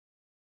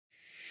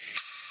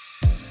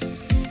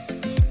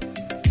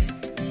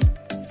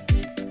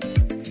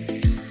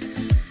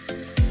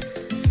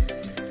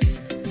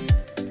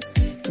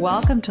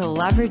Welcome to the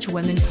Leverage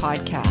Women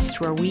podcast,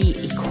 where we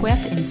equip,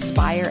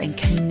 inspire, and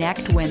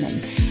connect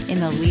women in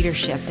the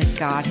leadership that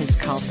God has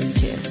called them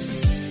to.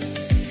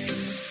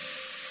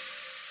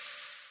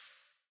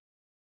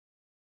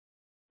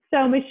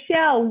 So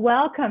Michelle,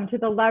 welcome to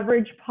the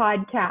Leverage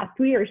podcast.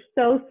 We are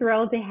so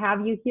thrilled to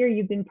have you here.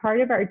 You've been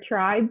part of our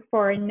tribe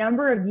for a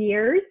number of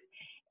years.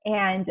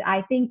 And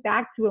I think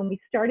back to when we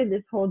started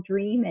this whole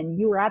dream and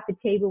you were at the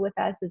table with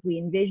us as we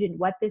envisioned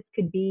what this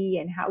could be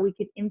and how we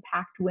could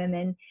impact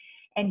women.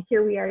 And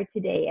here we are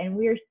today. And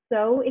we are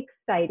so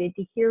excited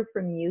to hear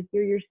from you,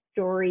 hear your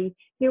story,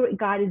 hear what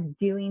God is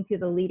doing through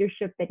the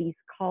leadership that He's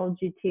called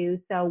you to.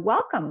 So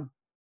welcome.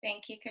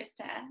 Thank you,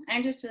 Krista.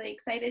 I'm just really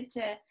excited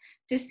to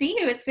see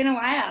you. It's been a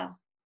while.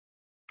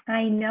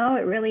 I know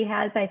it really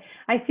has.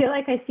 I feel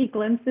like I see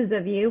glimpses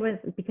of you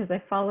because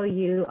I follow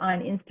you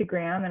on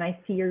Instagram and I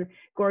see your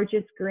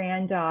gorgeous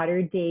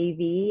granddaughter,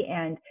 Davy.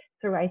 And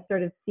so I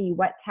sort of see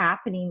what's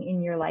happening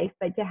in your life,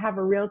 but to have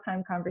a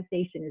real-time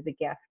conversation is a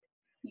gift.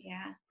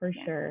 Yeah. For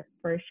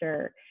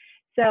sure.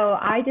 So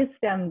I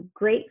just am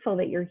grateful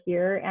that you're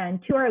here.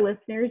 And to our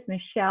listeners,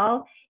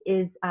 Michelle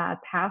is a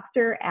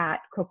pastor at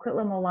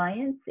Coquitlam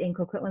Alliance in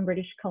Coquitlam,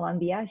 British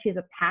Columbia. She has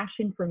a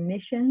passion for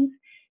missions.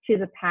 She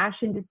has a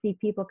passion to see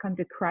people come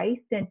to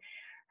Christ. And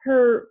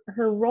her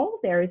role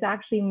there is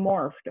actually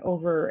morphed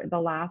over the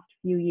last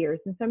few years.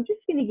 And so I'm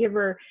just going to give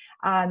her,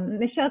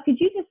 Michelle,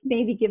 could you just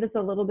maybe give us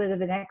a little bit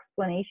of an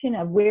explanation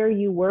of where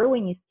you were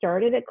when you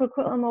started at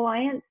Coquitlam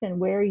Alliance and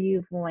where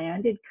you've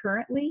landed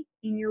currently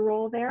in your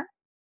role there?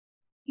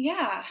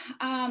 Yeah.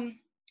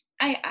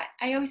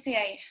 I always say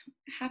I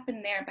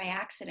happened there by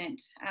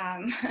accident.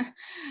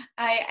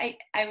 I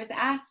was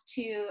asked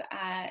to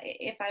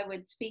if I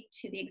would speak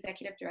to the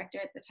executive director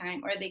at the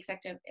time, or the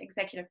executive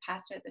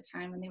pastor at the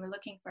time, when they were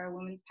looking for a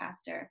women's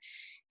pastor.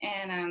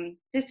 And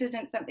this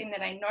isn't something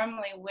that I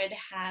normally would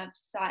have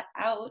sought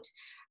out,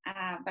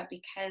 but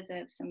because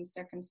of some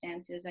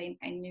circumstances, I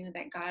knew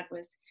that God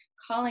was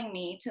calling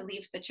me to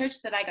leave the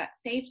church that I got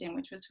saved in,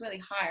 which was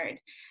really hard,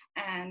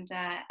 and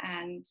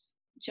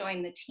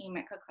join the team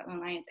at Coquitlam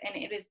Alliance. And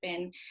it has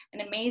been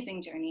an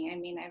amazing journey. I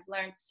mean, I've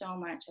learned so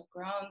much, I've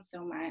grown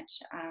so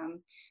much,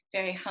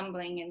 very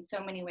humbling in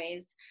so many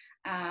ways,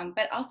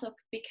 but also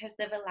because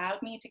they've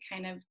allowed me to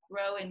kind of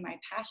grow in my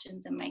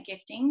passions and my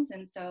giftings.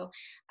 And so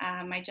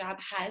my job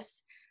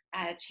has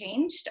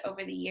changed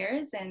over the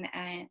years, and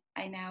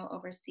I now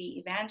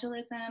oversee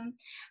evangelism.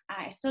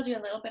 I still do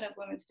a little bit of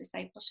women's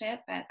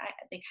discipleship, but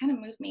they kind of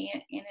move me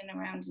in and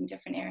around in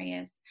different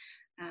areas,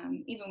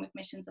 even with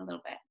missions a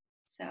little bit.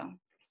 So.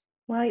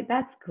 Well,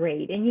 that's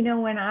great. And you know,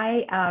 when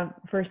I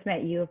first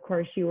met you, of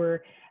course, you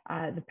were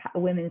the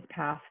women's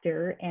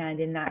pastor. And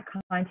in that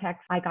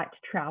context, I got to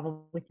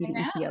travel with you to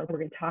Ethiopia. We're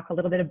going to talk a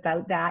little bit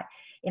about that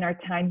in our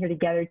time here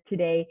together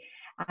today.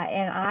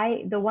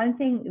 The one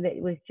thing that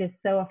was just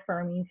so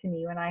affirming to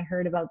me when I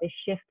heard about this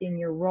shift in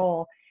your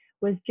role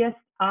was just,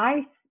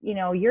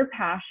 your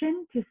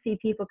passion to see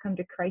people come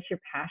to Christ, your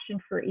passion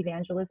for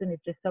evangelism is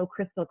just so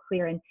crystal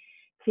clear. And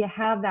to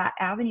have that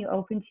avenue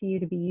open to you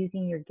to be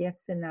using your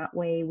gifts in that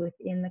way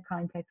within the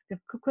context of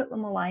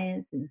Coquitlam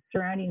Alliance and the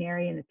surrounding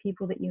area and the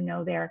people that you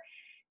know there,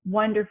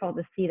 wonderful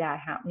to see that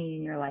happening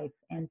in your life.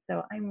 And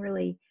so I'm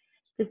really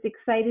just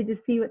excited to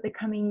see what the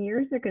coming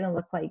years are going to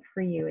look like for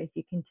you as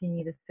you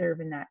continue to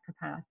serve in that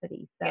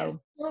capacity. So, yes,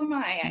 so am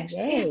I,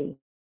 actually.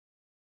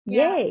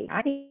 Yay.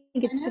 I think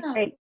it's just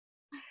great.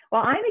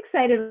 Well, I'm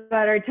excited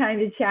about our time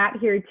to chat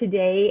here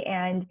today.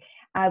 And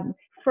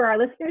for our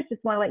listeners,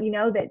 just want to let you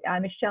know that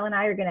Michelle and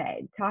I are going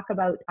to talk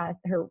about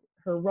her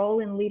role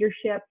in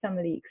leadership, some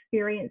of the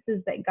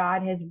experiences that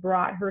God has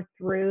brought her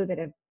through that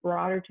have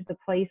brought her to the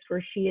place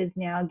where she is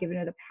now, given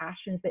her the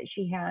passions that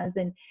she has.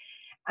 And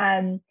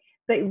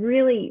but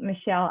really,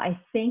 Michelle, I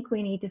think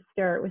we need to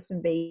start with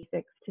some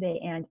basics today.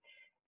 And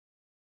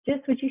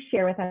just would you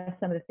share with us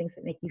some of the things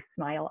that make you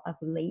smile of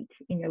late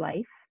in your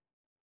life?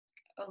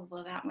 Oh,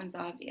 well, that one's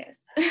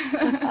obvious.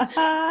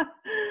 I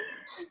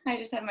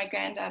just had my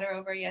granddaughter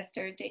over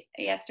yesterday,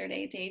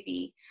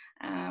 Davy.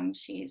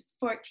 She's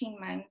 14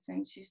 months,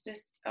 and she's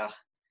just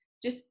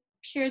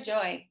pure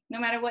joy. No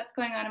matter what's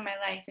going on in my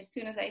life, as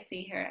soon as I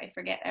see her, I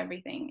forget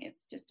everything.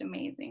 It's just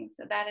amazing.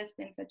 So that has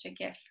been such a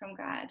gift from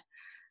God.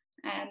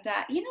 And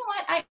you know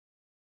what?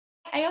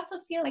 I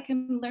also feel like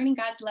I'm learning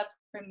God's love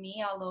for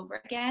me all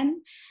over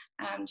again,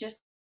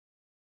 just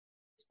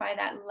by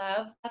that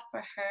love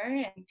for her,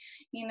 and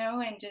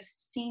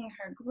just seeing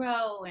her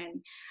grow,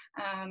 and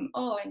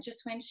and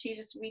just when she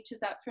just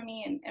reaches up for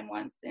me and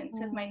wants and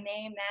says my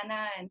name,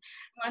 Nana, and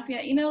wants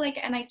me,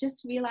 and I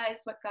just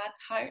realize what God's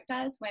heart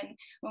does when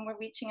we're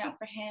reaching out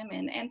for Him,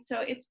 and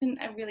so it's been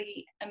a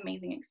really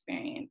amazing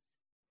experience.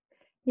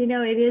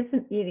 It is,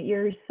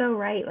 you're so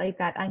right, like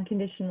that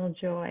unconditional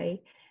joy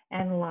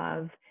and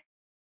love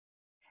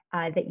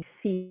that you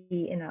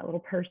see in that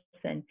little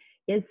person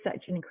is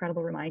such an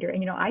incredible reminder.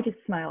 And, I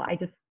just smile. I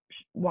just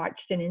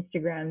watched an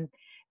Instagram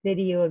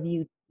video of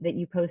you that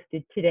you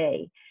posted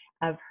today.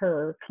 of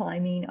her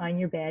climbing on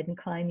your bed and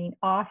climbing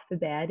off the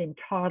bed and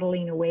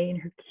toddling away in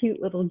her cute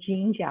little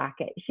jean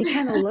jacket. She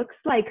kind of looks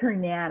like her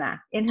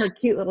Nana in her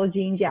cute little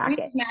jean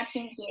jacket.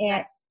 Matching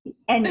jean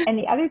And, jacket. and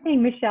the other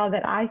thing, Michelle,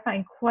 that I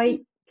find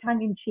quite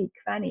tongue-in-cheek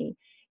funny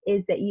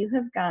is that you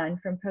have gone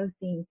from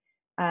posting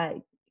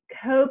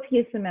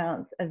copious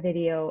amounts of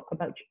video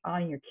about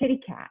on your kitty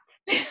cat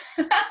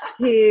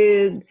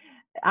to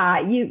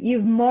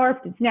you've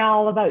morphed. It's now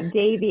all about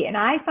Davy, and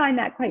I find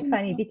that quite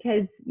funny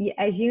because,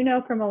 as you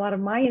know from a lot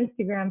of my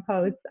Instagram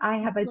posts, I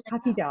have a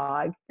puppy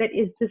dog that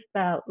is just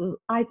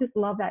I just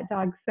love that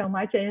dog so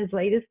much. And as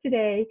late as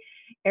today,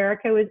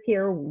 Erica was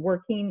here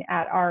working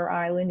at our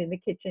island in the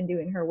kitchen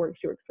doing her work.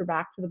 She works for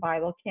Back to the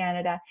Bible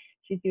Canada.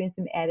 She's doing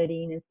some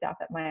editing and stuff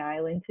at my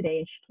island today,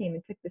 and she came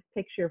and took this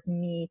picture of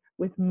me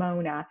with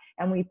Mona,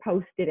 and we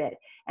posted it.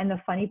 And the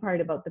funny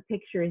part about the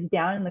picture is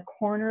down in the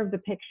corner of the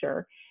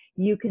picture,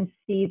 you can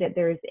see that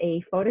there's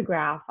a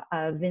photograph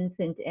of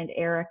Vincent and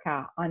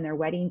Erica on their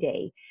wedding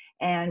day.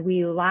 And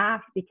we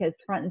laughed because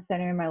front and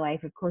center in my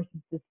life, of course,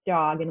 is this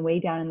dog, and way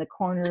down in the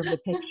corner of the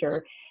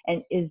picture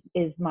and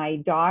is my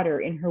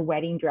daughter in her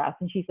wedding dress.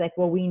 And she's like,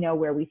 well, we know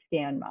where we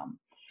stand, Mom.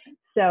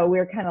 So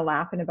we're kind of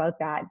laughing about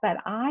that. But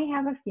I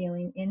have a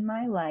feeling in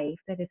my life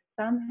that if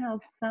somehow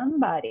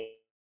somebody,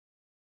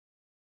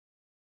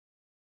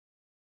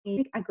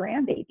 a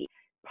grandbaby,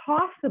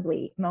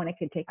 possibly Mona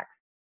could take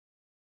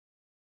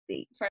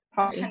for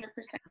 100%.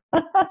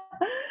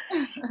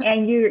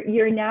 And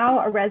you're now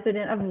a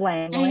resident of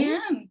Langley. I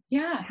am,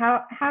 yeah.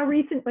 How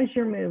recent was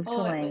your move to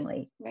Langley? It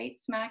was right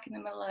smack in the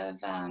middle of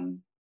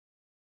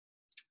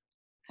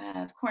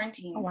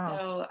quarantine. Oh, wow.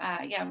 So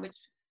yeah, which was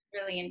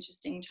really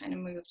interesting trying to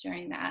move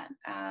during that.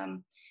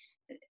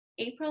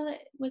 April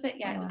was it?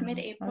 Yeah, it was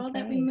mid-April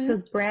that we moved. So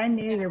it's brand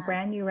new. You're a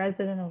brand new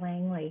resident of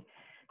Langley.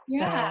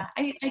 Yeah,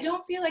 so. I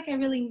don't feel like I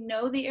really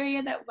know the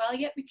area that well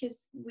yet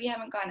because we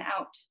haven't gone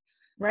out.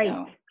 Right,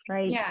 so,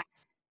 right. Yeah.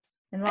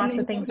 And lots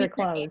of things are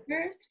closed.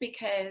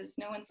 Because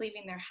no one's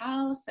leaving their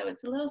house, so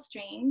it's a little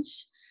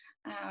strange.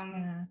 But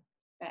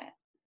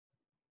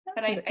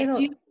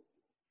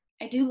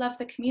I do love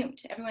the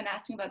commute. Everyone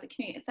asks me about the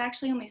commute. It's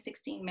actually only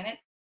 16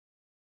 minutes.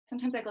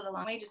 Sometimes I go the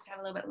long way just to have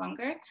a little bit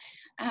longer.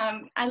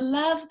 I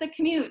love the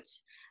commute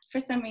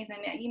for some reason.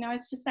 You know,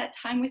 it's just that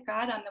time with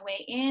God on the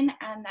way in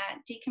and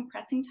that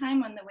decompressing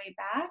time on the way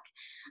back.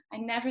 I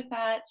never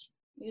thought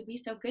it would be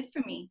so good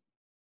for me,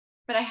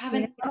 but I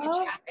haven't hit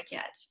traffic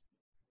yet.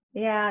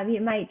 Yeah,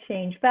 it might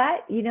change,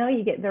 but you know,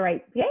 you get the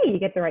right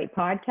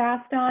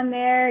podcast on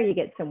there. You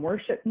get some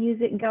worship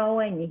music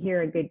going. You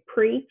hear a good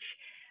preach.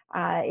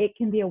 It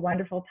can be a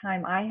wonderful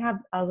time. I have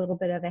a little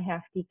bit of a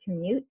hefty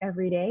commute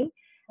every day.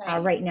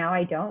 Right now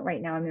I don't.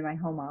 Right now I'm in my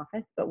home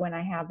office, but when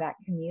I have that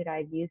commute,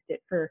 I've used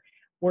it for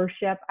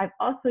worship. I've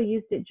also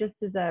used it just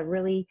as a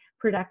really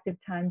productive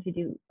time to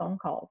do phone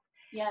calls.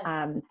 Yes.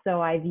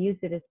 So I've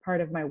used it as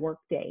part of my work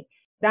day.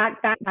 That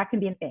can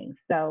be a thing.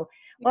 So,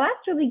 well,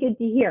 that's really good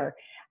to hear.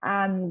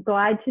 I'm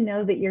glad to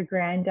know that your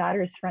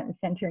granddaughter is front and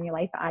center in your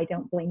life. I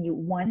don't blame you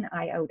one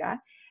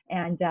iota.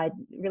 And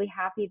really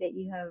happy that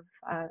you have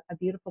a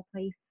beautiful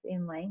place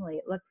in Langley.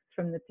 It looks,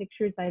 from the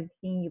pictures I've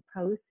seen you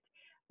post,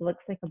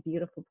 looks like a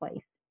beautiful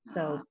place.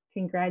 So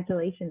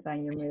congratulations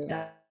on your move.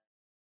 That's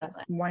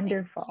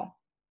wonderful.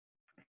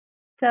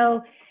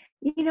 So,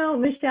 you know,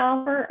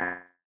 Michelle,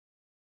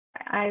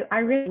 I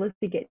really love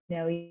to get to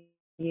know you.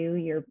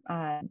 You're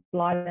a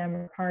lot of them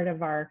are part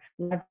of our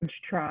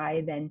Leverage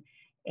tribe,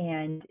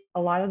 and a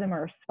lot of them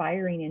are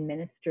aspiring in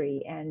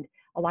ministry, and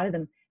a lot of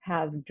them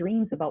have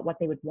dreams about what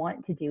they would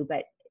want to do,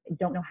 but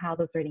don't know how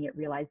those are going to get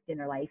realized in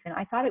their life. And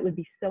I thought it would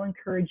be so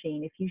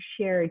encouraging if you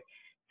shared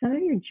some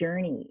of your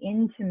journey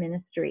into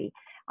ministry,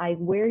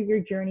 where your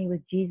journey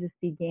with Jesus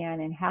began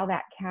and how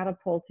that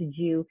catapulted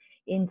you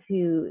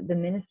into the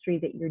ministry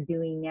that you're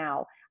doing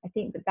now. I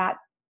think that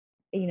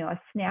you know,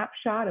 a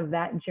snapshot of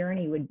that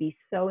journey would be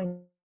so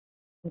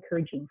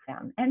encouraging for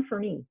them and for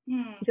me.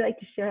 Would you like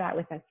to share that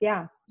with us?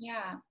 Yeah.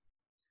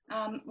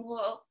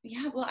 Well,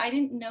 I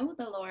didn't know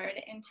the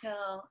Lord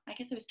until I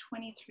guess I was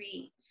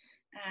 23.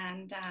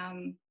 And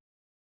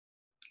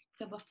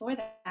so before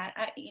that,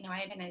 I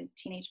had been a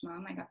teenage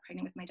mom. I got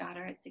pregnant with my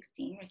daughter at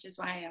 16, which is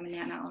why I'm a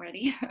Nana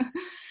already.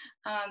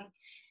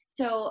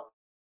 So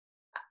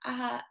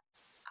I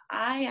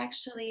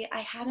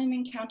had an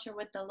encounter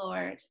with the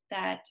Lord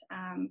that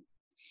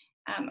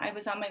I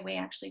was on my way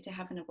actually to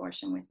have an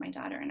abortion with my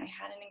daughter, and I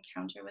had an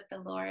encounter with the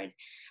Lord.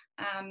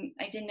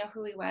 I didn't know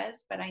who he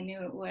was, but I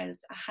knew it was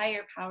a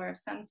higher power of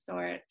some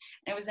sort.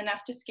 And it was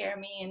enough to scare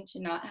me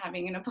into not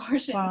having an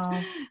abortion.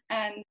 Wow.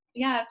 And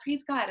yeah,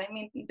 praise God. I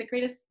mean, the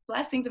greatest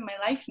blessings of my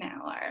life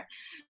now are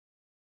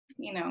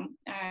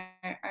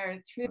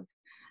through,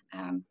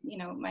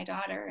 my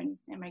daughter and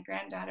my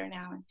granddaughter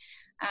now.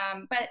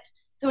 But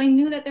so I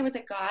knew that there was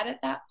a God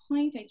at that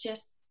point. I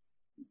just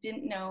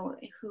didn't know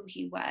who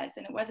he was.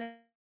 And it wasn't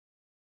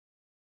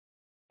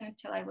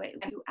until I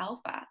went to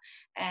Alpha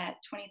at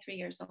 23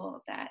 years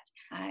old that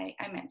I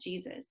met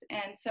Jesus.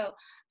 And so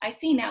I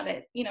see now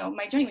that,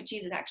 my journey with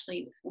Jesus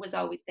actually was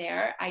always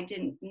there. I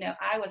didn't know,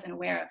 I wasn't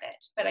aware of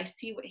it, but I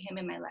see him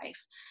in my life,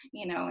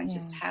 and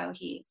just how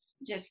he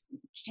just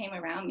came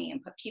around me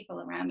and put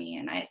people around me.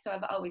 And so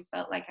I've always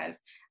felt like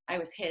I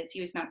was his.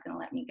 He was not going to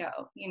let me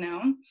go,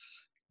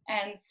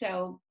 And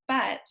so,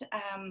 but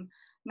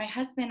my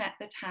husband at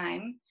the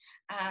time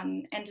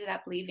ended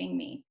up leaving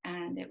me,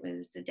 and it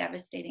was a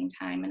devastating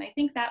time. And I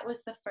think that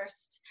was the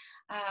first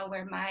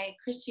where my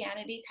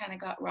Christianity kind of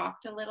got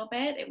rocked a little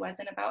bit. It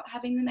wasn't about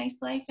having the nice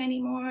life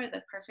anymore,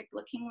 the perfect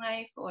looking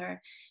life,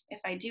 or if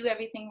I do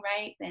everything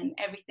right, then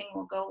everything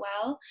will go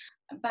well.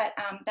 But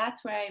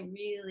that's where I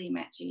really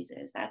met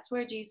Jesus. That's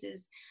where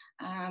Jesus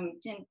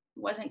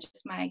wasn't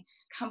just my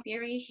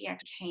theory. He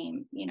actually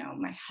became,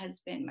 my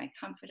husband, my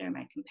comforter,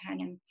 my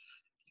companion.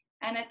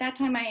 And at that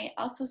time, I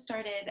also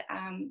started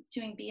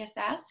doing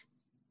BSF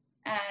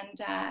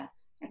and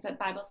so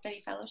Bible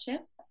study fellowship,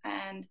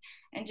 and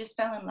just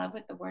fell in love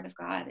with the Word of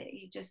God.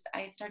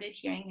 I started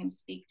hearing him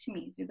speak to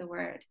me through the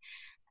Word.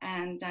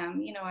 And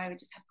I would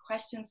just have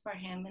questions for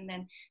him, and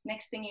then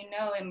next thing you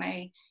know, in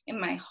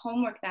my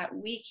homework that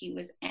week, he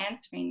was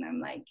answering them.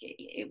 Like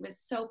it was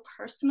so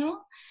personal.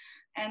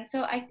 And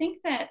so I think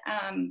that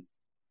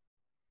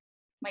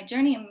my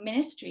journey in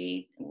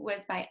ministry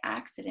was by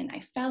accident.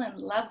 I fell in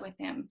love with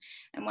him.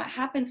 And what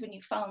happens when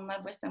you fall in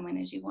love with someone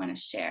is you want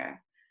to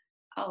share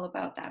all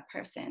about that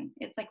person.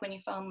 It's like when you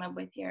fall in love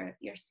with your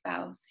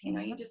spouse,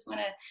 you just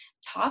want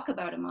to talk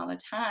about him all the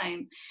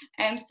time.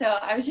 And so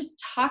I was just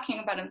talking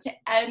about him to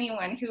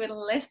anyone who would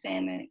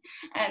listen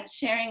and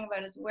sharing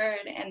about his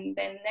word. And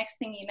then next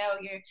thing you know,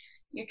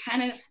 you're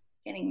kind of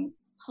getting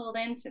pulled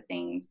into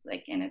things,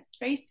 and it's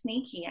very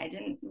sneaky. I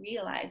didn't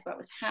realize what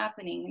was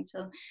happening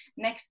until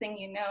next thing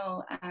you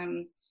know,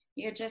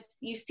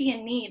 you see a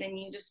need and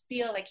you just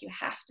feel like you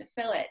have to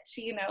fill it,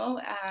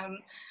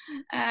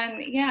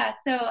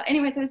 so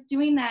anyways, I was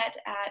doing that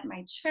at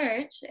my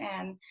church,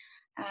 and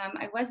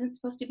I wasn't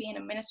supposed to be in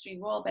a ministry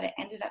role, but it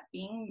ended up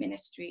being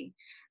ministry.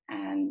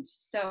 And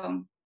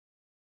so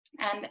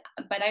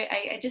but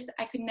I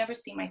could never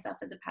see myself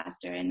as a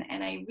pastor, and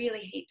I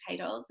really hate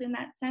titles in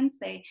that sense.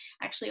 They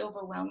actually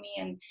overwhelm me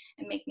and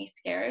make me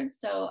scared.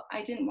 So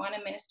I didn't want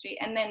a ministry.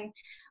 And then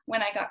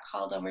when I got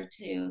called over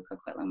to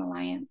Coquitlam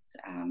Alliance,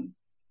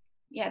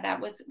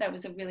 that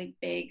was a really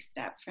big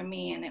step for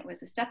me, and it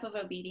was a step of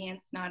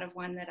obedience, not of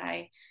one that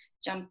I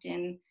jumped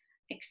in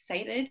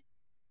excited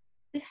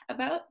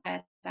about,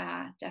 but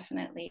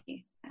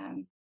definitely.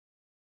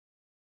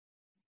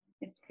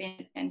 It's been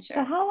an adventure.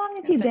 So how long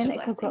have you been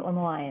at Coquitlam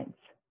Alliance?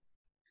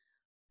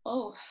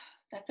 Oh,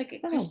 that's a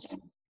good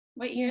question.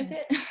 What year is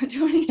it?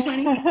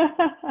 2020?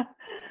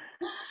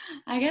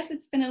 I guess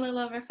it's been a little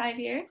over 5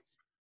 years.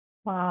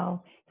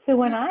 Wow. So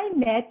when I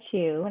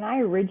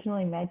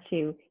originally met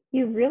you,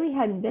 you really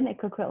hadn't been at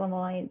Coquitlam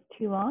Alliance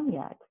too long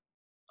yet.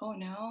 Oh,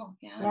 no.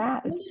 Yeah. Yeah,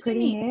 it was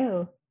pretty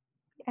new.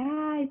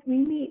 We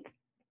meet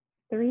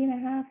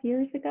 3.5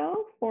 years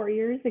ago, 4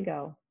 years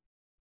ago.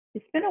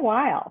 It's been a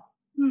while.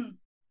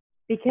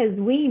 Because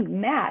we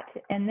met,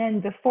 and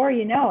then before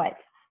you know it,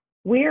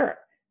 we're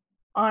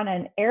on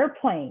an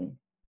airplane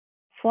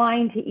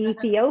flying to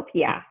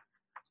Ethiopia.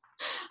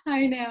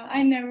 I know.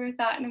 I never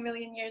thought in a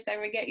million years I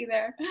would get you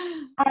there.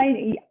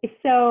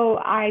 So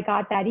I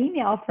got that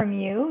email from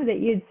you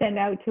that you'd send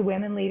out to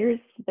women leaders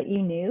that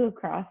you knew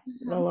across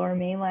the Lower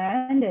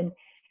Mainland. And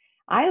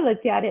I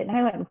looked at it and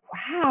I went,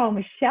 wow,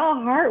 Michelle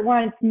Hartt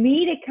wants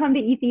me to come to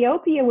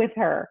Ethiopia with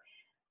her.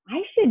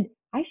 I should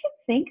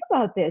think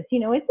about this.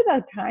 It's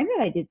about time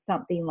that I did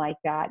something like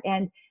that.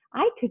 And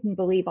I couldn't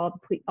believe all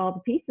the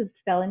pieces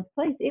fell into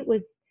place. It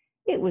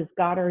was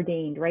God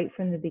ordained right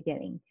from the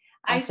beginning.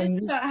 I just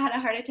about had a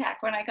heart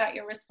attack when I got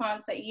your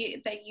response that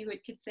you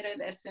would consider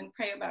this and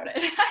pray about it.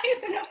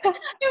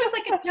 It was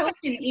like a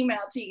token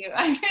email to you.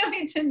 I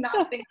really did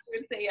not think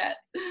you would say yes.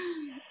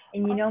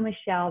 And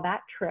Michelle,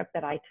 that trip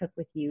that I took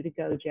with you to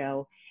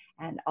Gojo,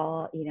 and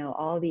all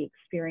the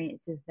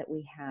experiences that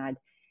we had,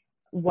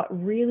 what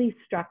really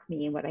struck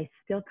me and what I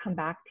still come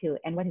back to,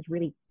 and what has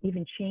really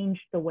even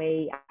changed the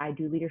way I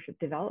do leadership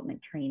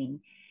development training,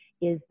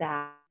 is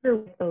that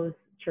with those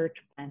church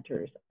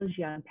planters, those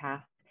young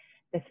pastors,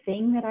 the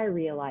thing that I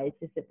realized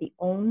is that the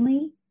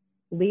only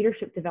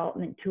leadership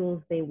development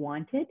tools they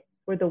wanted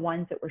were the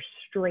ones that were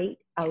straight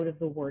out of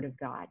the Word of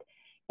God.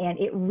 And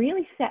it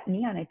really set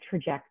me on a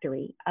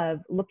trajectory of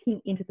looking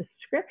into the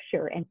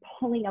scripture and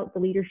pulling out the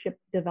leadership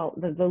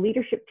the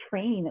leadership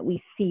training that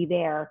we see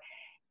there,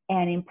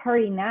 and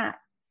imparting that,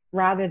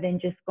 rather than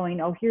just going,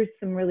 oh, here's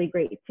some really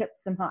great tips,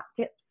 some hot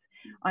tips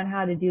on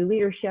how to do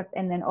leadership,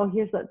 and then, oh,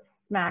 let's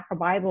smack a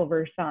Bible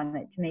verse on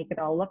it to make it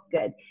all look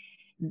good.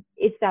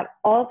 It's that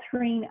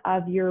altering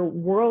of your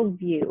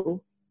worldview,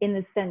 in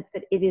the sense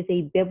that it is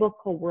a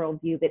biblical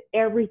worldview, that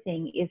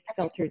everything is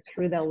filtered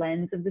through the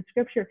lens of the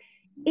scripture.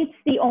 It's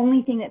the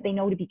only thing that they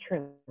know to be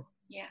true.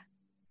 Yeah.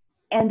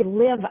 And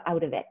live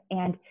out of it.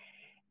 And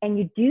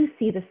you do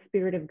see the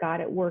Spirit of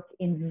God at work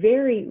in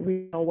very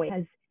real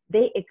ways.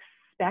 They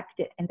expect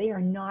it and they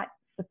are not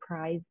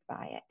surprised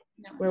by it.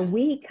 No, Where no.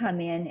 we come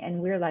in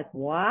and we're like,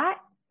 what?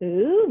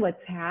 Ooh,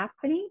 what's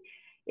happening?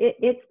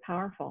 It's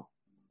powerful.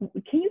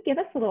 Can you give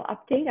us a little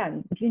update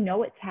on, do you know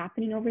what's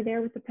happening over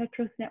there with the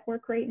Petros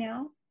Network right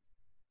now?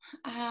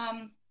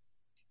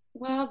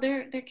 Well,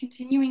 they're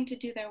continuing to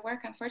do their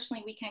work.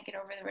 Unfortunately, we can't get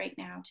over there right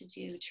now to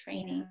do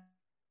training.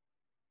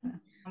 Yeah.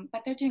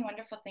 But they're doing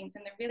wonderful things,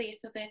 and they're really,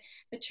 so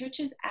the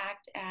churches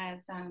act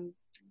as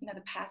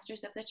the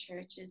pastors of the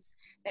churches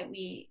that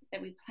we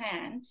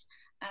plant,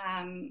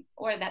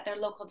 or that their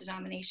local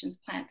denominations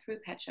plant through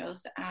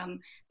Petros.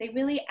 They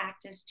really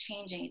act as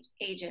change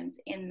agents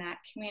in that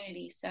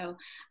community. So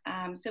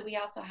we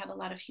also have a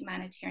lot of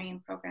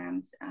humanitarian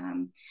programs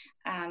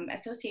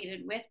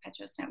associated with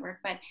Petros Network,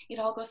 but it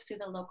all goes through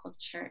the local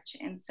church.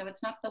 And so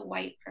it's not the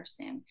white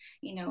person,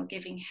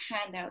 giving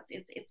handouts.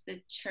 It's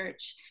the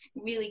church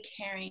really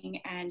caring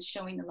and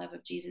showing the love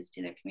of Jesus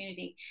to their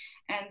community.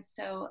 And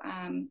so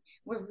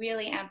we're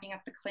really amping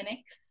up the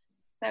clinics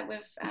that we've,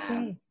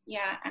 and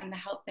the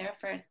help there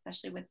for,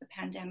 especially with the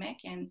pandemic,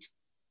 and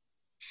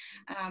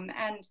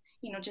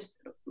just,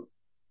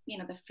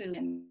 the food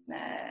and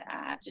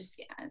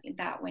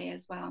that way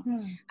as well.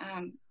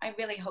 I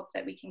really hope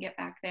that we can get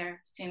back there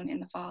soon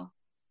in the fall.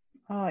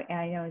 Oh,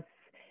 I know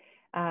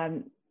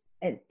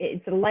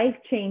it's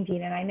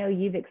life-changing, and I know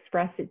you've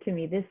expressed it to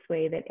me this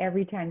way, that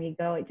every time you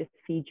go, it just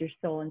feeds your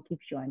soul and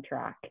keeps you on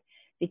track,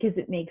 because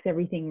it makes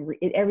everything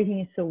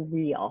is so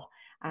real,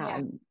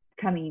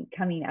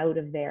 coming out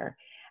of there.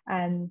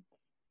 When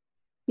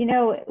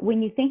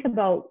you think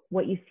about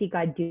what you see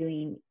God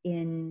doing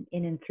in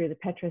and through the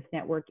Petros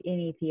Network in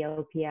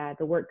Ethiopia,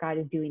 the work God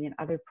is doing in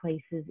other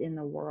places in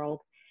the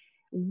world,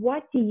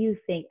 what do you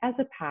think, as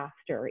a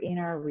pastor in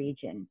our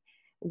region,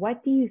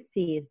 what do you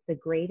see as the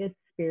greatest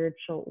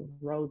spiritual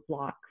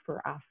roadblock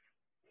for us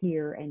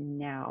here and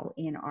now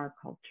in our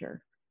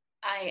culture?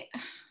 I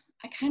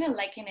kind of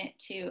liken it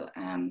to,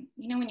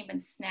 when you've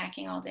been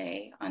snacking all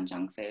day on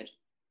junk food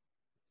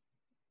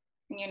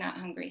and you're not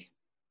hungry.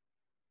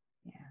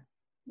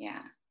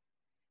 Yeah.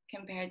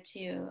 Compared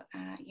to,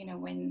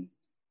 when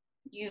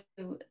you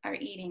are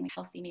eating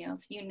healthy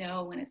meals,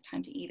 when it's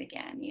time to eat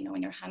again,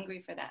 when you're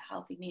hungry for that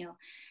healthy meal,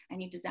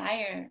 and you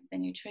desire the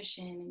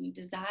nutrition and you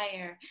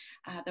desire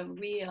the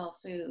real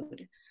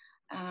food.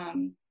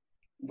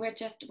 We're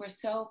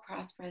so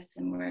prosperous,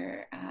 and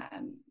we're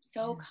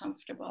so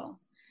comfortable,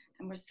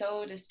 and we're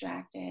so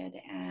distracted.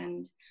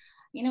 And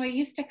I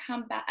used to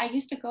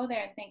go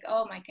there and think,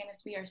 oh my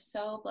goodness, we are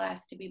so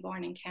blessed to be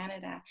born in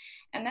Canada.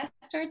 And that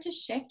started to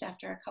shift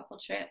after a couple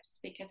trips,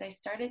 because I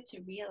started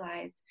to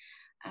realize,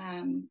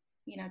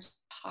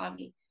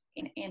 poverty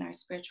in our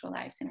spiritual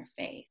lives, in our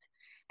faith.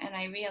 And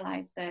I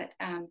realized that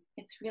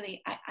it's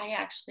really, I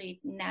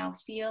actually now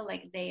feel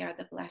like they are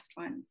the blessed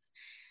ones.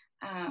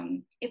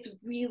 It's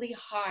really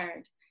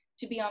hard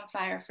to be on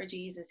fire for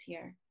Jesus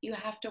here. You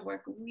have to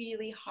work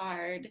really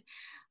hard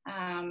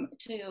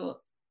to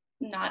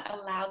not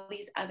allow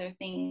these other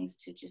things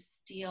to just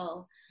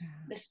steal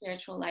the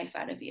spiritual life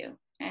out of you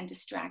and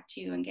distract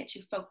you and get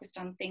you focused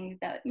on things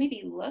that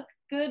maybe look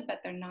good, but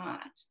they're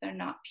not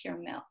pure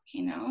milk,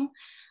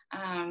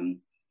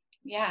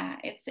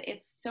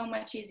 it's so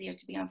much easier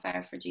to be on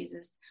fire for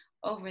Jesus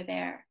over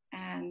there.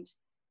 And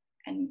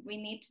we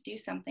need to do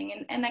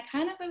something. And I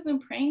kind of have been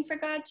praying for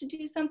God to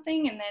do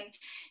something. And then,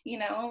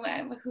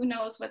 who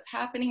knows what's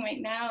happening right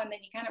now. And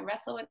then you kind of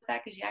wrestle with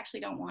that, because you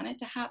actually don't want it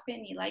to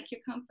happen. You like your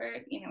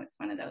comfort. It's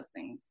one of those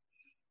things.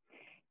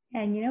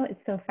 And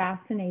it's so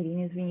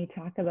fascinating is when you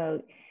talk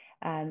about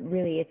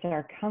really it's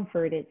our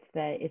comfort. It's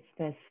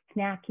the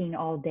snacking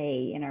all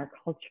day in our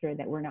culture,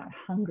 that we're not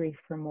hungry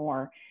for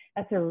more.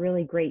 That's a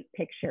really great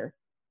picture.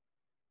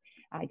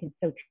 I think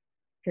so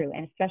true.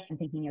 And especially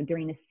thinking,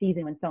 during this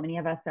season when so many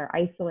of us are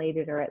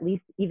isolated, or at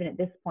least even at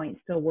this point,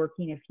 still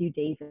working a few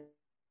days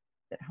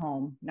at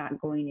home, not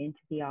going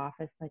into the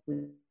office like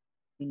we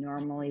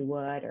normally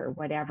would, or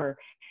whatever,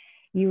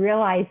 you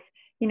realize,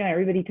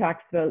 everybody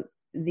talks about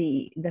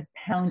the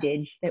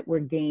poundage that we're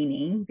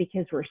gaining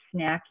because we're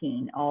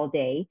snacking all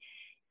day,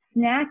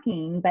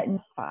 but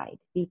inside,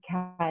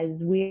 because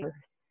we're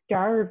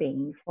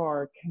starving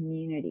for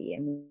community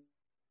and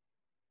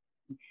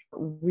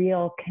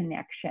real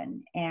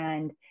connection.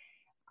 And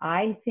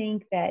I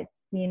think that,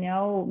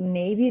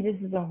 maybe this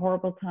is a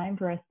horrible time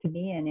for us to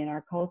be in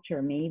our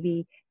culture.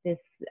 Maybe this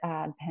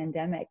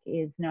pandemic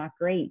is not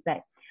great,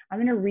 but I'm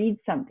going to read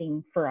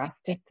something for us.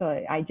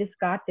 I just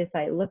got this.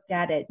 I looked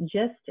at it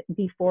just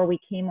before we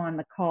came on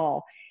the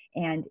call,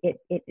 and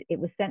it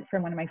was sent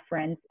from one of my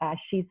friends.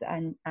 She's a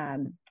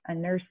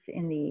nurse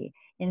in the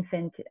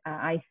infant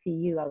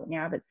ICU out in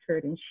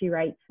Abbotsford, and she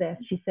writes this.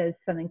 She says,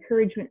 some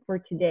encouragement for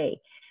today.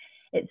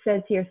 It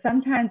says here,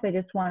 sometimes I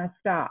just want to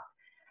stop.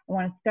 I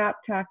want to stop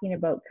talking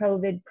about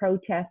COVID,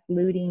 protests,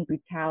 looting,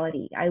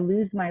 brutality. I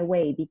lose my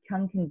way,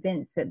 become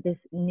convinced that this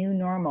new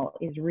normal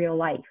is real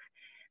life.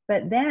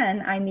 But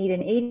then I meet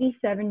an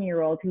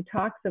 87-year-old who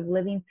talks of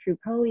living through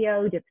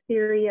polio,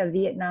 diphtheria,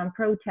 Vietnam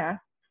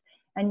protests,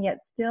 and yet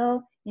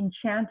still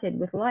enchanted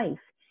with life.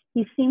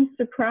 He seems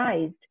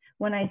surprised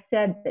when I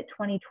said that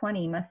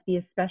 2020 must be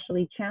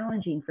especially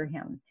challenging for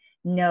him.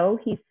 No,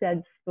 he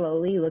said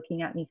slowly,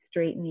 looking at me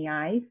straight in the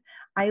eyes.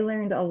 I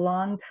learned a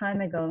long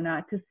time ago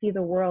not to see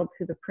the world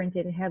through the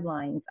printed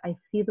headlines. I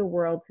see the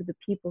world through the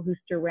people who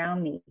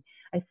surround me.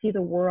 I see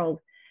the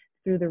world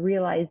through the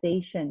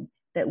realization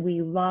that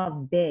we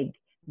love big.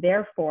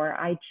 Therefore,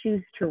 I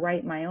choose to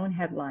write my own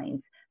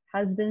headlines.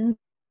 Husbands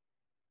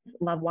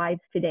love wives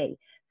today.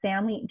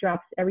 Family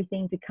drops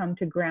everything to come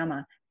to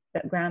grandma's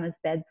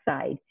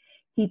bedside.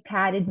 He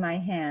patted my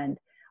hand.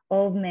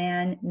 Old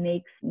man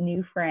makes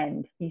new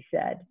friend, he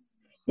said.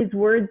 His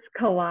words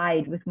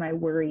collide with my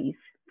worries,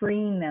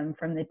 freeing them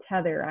from the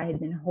tether I had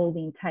been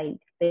holding tight.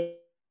 They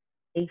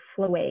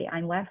flew away.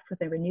 I'm left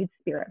with a renewed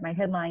spirit. My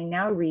headline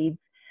now reads,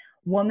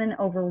 Woman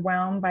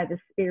overwhelmed by the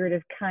spirit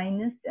of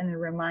kindness and the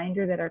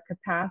reminder that our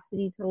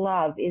capacity to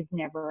love is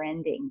never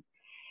ending.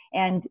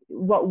 And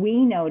what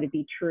we know to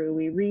be true,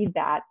 we read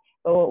that,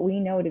 but what we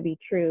know to be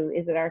true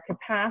is that our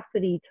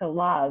capacity to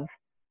love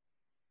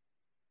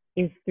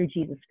is through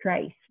Jesus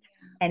Christ.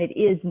 And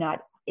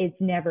it's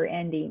never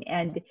ending.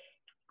 And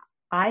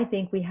I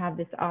think we have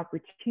this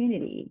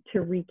opportunity to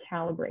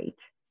recalibrate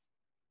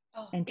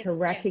and to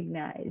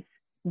recognize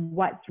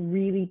what's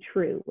really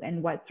true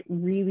and what's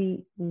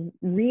really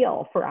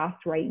real for us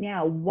right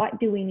now. What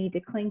do we need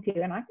to cling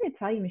to? And I'm going to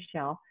tell you,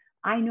 Michelle,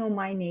 I know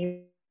my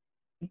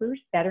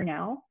neighbors better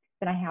now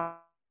than I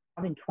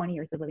have in 20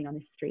 years of living on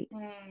the street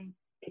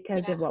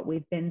because of what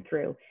we've been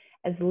through.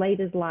 As late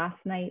as last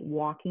night,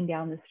 walking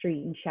down the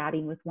street and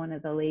chatting with one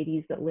of the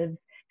ladies that lives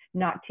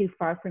not too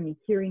far from me,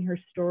 hearing her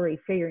story,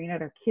 figuring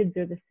out our kids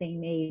are the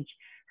same age,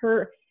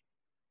 her,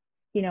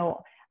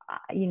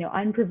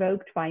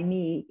 unprovoked by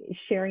me,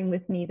 sharing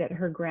with me that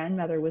her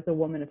grandmother was a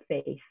woman of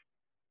faith.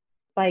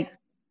 Like,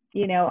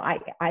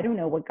 I don't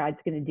know what God's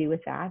going to do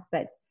with that,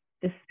 but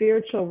the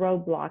spiritual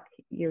roadblock,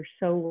 you're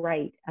so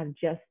right, of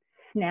just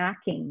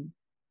snacking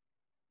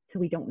so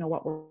we don't know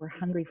what we're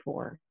hungry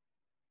for.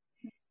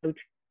 So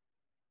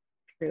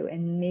true.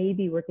 And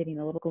maybe we're getting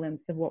a little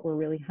glimpse of what we're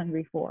really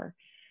hungry for.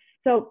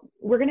 So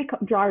we're going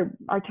to draw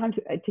our time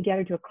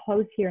together to a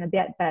close here in a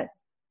bit, but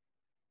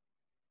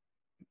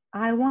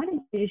I wanted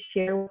you to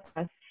share with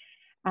us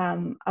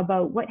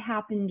about what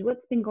happened,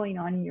 what's been going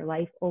on in your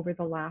life over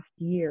the last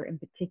year in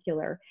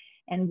particular,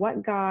 and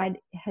what God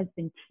has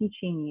been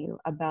teaching you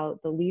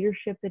about the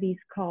leadership that He's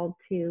called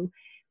to,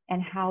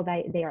 and how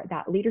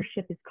that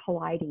leadership is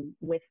colliding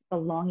with the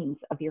longings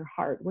of your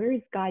heart. Where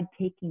is God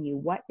taking you?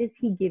 What is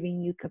He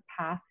giving you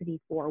capacity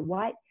for?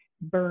 What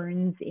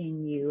burns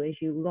in you as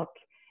you look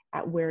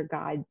at where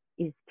God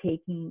is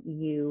taking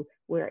you,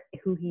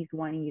 who He's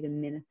wanting you to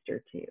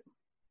minister to?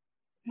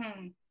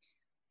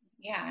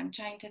 Yeah, I'm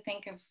trying to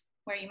think of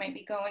where you might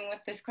be going with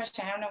this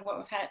question. I don't know what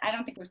we've had. I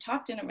don't think we've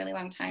talked in a really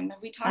long time. Have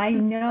we talked? I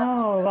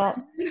know. Well,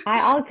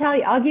 I'll tell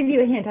you, I'll give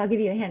you a hint.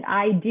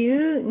 I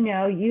do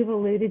know you've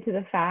alluded to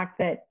the fact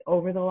that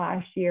over the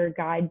last year,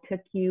 God took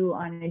you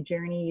on a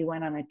journey. You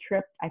went on a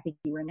trip. I think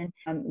you were in.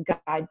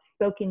 God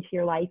spoke into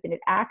your life, and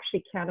it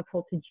actually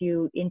catapulted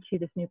you into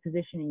this new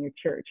position in your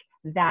church.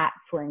 That's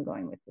where I'm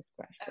going with this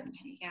question.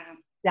 Okay, yeah.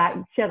 That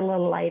shed a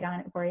little light on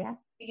it for you?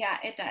 Yeah,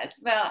 it does.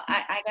 Well,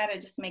 I got to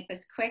just make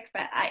this quick,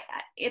 but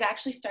it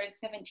actually started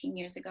 18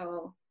 years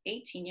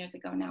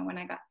ago now, when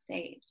I got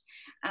saved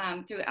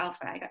through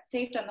Alpha. I got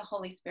saved on the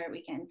Holy Spirit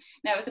weekend.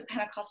 Now, it was a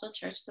Pentecostal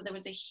church, so there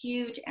was a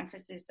huge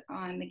emphasis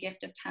on the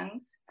gift of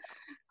tongues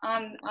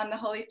on the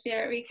Holy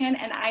Spirit weekend,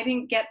 and I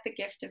didn't get the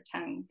gift of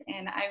tongues,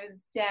 and I was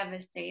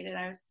devastated.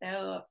 I was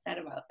so upset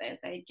about this.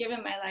 I had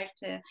given my life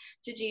to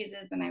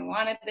Jesus, and I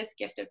wanted this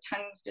gift of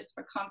tongues just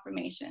for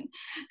confirmation.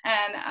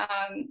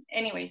 And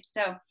anyway,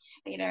 so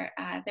later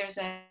there's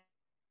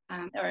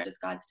or does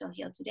God still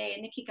heal today?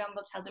 And Nicky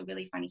Gumbel tells a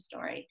really funny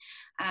story.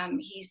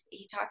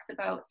 He talks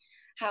about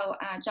how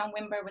John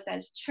Wimber was at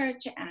his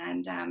church,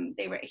 and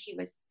he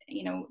was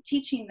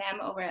teaching them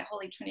over at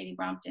Holy Trinity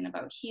Brompton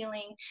about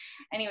healing.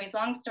 Anyways,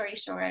 long story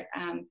short,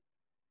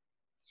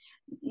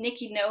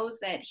 Nicky knows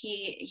that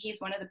he's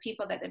one of the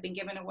people that they've been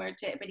given a word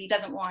to, but he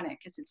doesn't want it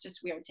because it's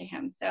just weird to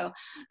him. So,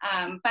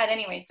 but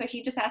anyway, so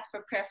he just asked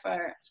for prayer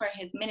for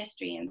his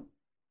ministry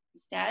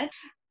instead.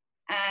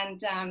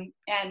 And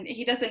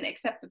he doesn't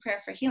accept the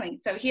prayer for healing.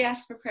 So he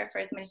asked for prayer for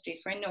his ministry,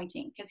 for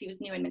anointing, because he was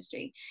new in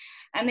ministry.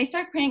 And they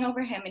started praying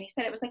over him, and he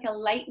said it was like a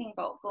lightning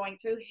bolt going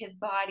through his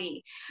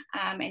body.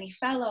 And he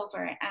fell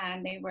over,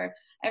 and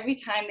every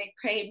time they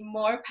prayed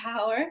more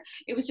power,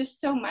 it was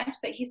just so much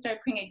that he started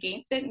praying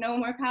against it, no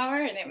more power.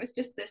 And it was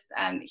just this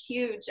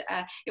huge,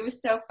 it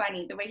was so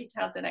funny the way he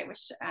tells it. I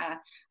wish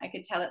I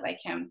could tell it like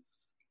him.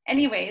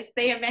 Anyways,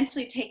 they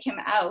eventually take him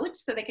out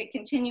so they could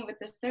continue with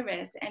the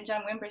service. And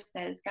John Wimber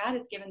says, God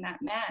has given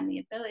that man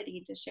the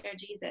ability to share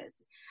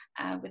Jesus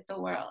with the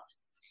world.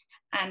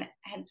 And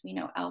hence we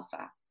know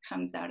Alpha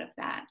comes out of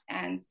that.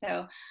 And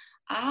so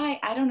I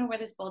don't know where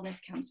this boldness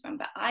comes from,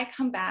 but I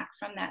come back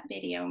from that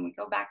video and we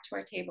go back to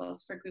our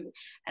tables for group.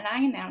 And I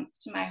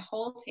announced to my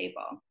whole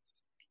table,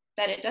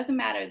 that it doesn't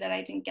matter that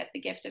I didn't get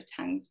the gift of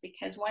tongues,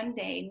 because one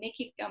day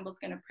Nikki Gumbel's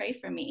going to pray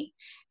for me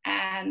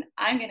and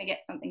I'm going to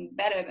get something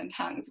better than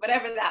tongues,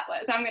 whatever that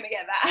was. I'm going to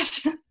get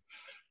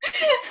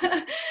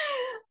that.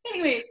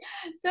 Anyways,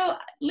 so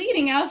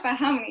leading Alpha,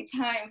 how many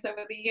times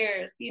over the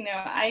years,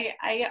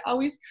 I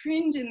always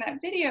cringe in that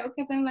video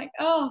because I'm like,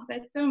 oh,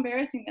 that's so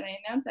embarrassing that I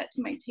announced that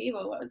to my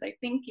table. What was I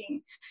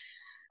thinking?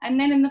 And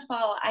then in the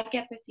fall, I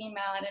get this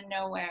email out of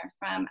nowhere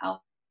from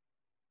Alpha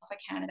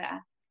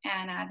Canada,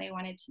 and they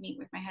wanted to meet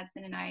with my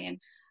husband and I, and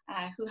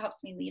who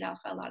helps me lead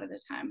Alpha a lot of the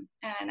time.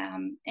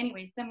 And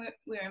anyways, then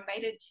we were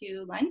invited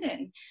to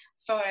London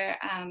for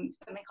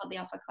something called the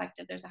Alpha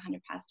Collective. There's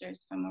 100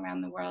 pastors from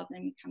around the world,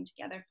 and we come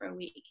together for a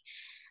week.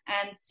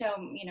 And so,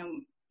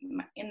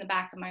 in the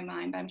back of my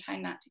mind, I'm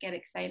trying not to get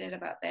excited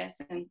about this.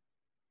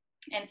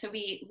 And so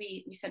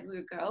we said we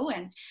would go,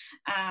 and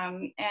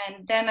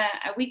then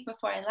a week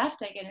before I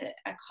left, I get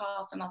a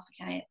call from Alpha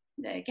Canada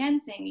again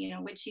saying,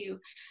 would you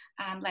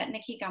let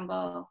Nikki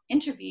Gumbel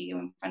interview you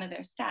in front of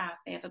their staff?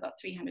 They have about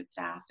 300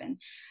 staff, and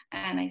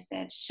I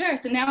said sure.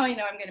 So now I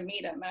know I'm going to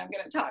meet him and I'm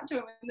going to talk to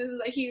him, and this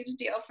is a huge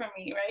deal for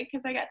me, right?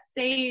 Because I got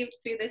saved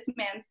through this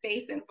man's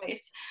face and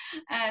voice.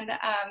 And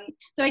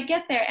so I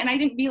get there, and I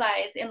didn't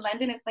realize in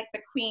London it's like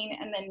the Queen,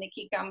 and then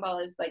Nikki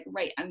Gumbel is like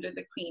right under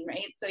the Queen,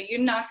 right? So you're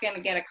not going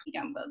to get a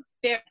Gumbel. It's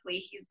barely,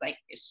 he's like,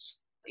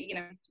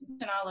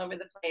 all over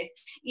the place.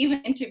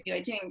 Even interview,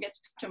 I didn't even get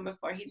to talk to him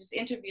before. He just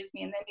interviews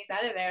me and then he's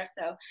out of there.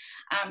 So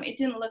it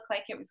didn't look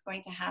like it was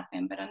going to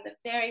happen. But on the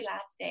very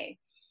last day,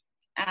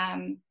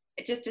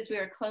 just as we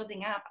were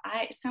closing up,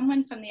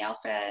 someone from the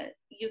Alpha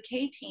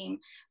UK team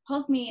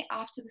pulls me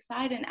off to the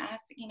side and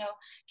asks,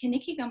 can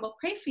Nikki Gumbel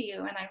pray for you?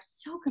 And I was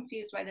so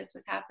confused why this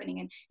was happening.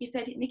 And he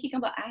said, Nikki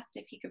Gumbel asked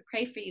if he could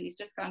pray for you. He's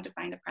just gone to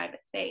find a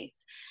private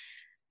space.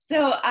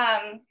 So,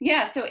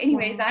 so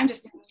anyways, I'm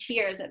just in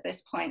tears at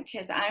this point,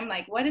 because I'm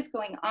like, what is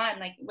going on?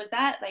 Like, was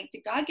that like,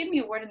 did God give me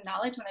a word of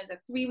knowledge when I was a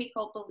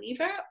 3-week-old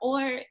believer?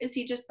 Or is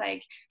he just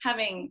like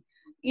having,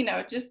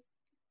 just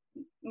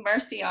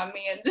mercy on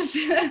me, and just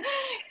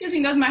because he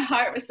knows my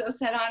heart was so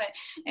set on it.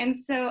 And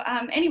so,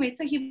 anyway,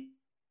 so he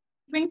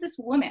brings this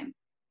woman,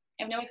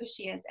 I have no idea who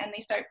she is, and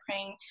they start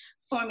praying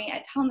for me.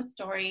 I tell him a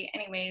story.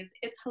 Anyways,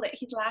 it's hilarious.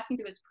 He's laughing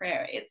through his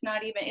prayer. It's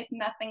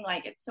nothing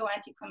like, it's so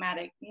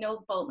anticlimactic,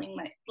 no bowling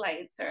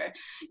lights or,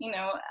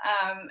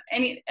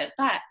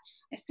 but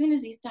as soon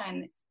as he's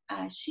done,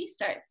 she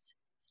starts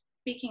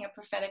speaking a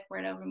prophetic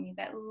word over me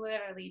that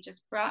literally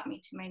just brought me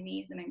to my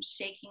knees, and I'm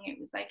shaking. It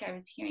was like I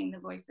was hearing the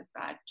voice of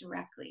God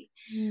directly,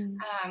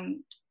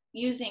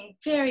 using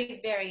very,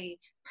 very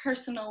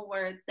personal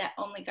words that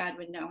only God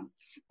would know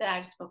that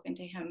I've spoken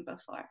to him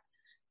before.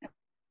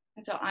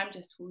 And so I'm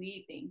just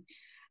weeping.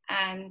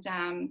 And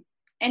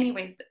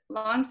anyways,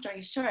 long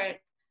story short,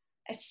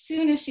 as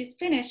soon as she's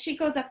finished, she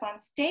goes up on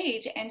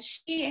stage, and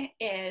she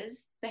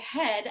is the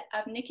head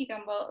of Nikki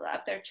Gumbel,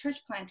 of their church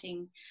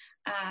planting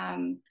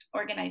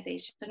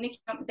organization. So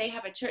they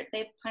have a church,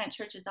 they plant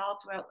churches all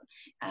throughout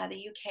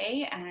the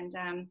UK, and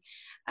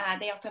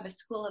they also have a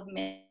school of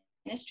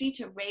ministry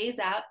to raise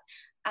up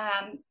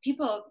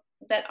people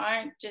that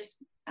aren't just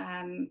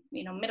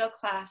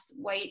middle-class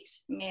white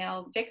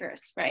male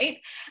vicars, right?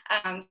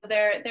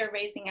 They're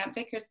raising up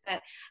vicars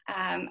that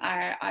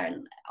are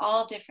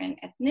all different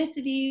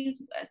ethnicities,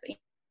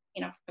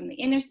 from the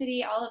inner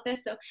city, all of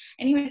this. So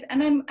anyways,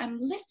 and I'm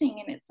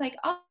listening, and it's like,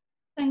 I'm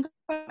going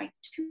my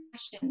 2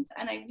 passions,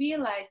 and I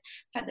realized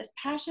I had this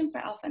passion for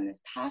Alpha and this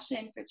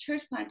passion for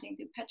church planting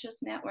through Petros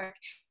Network,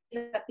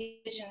 that the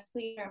Indigenous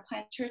leader and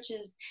plant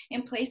churches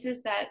in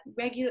places that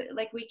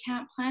we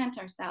can't plant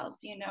ourselves,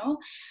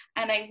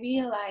 and I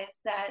realized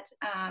that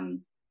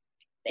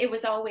it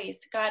was always,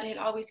 God had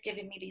always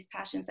given me these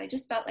passions. I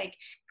just felt like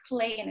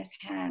clay in his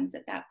hands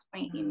at that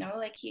point,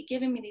 like he had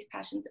given me these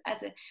passions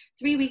as a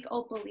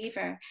 3-week-old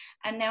believer.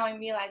 And now I'm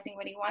realizing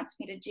what he wants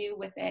me to do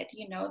with it,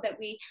 that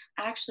we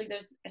actually,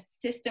 there's a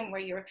system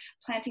where you're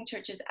planting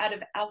churches out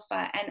of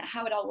Alpha and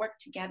how it all worked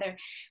together.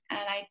 And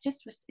I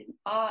just was in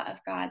awe of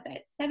God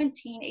that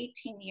 17,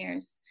 18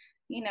 years,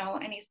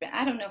 and he's been,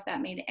 I don't know if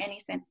that made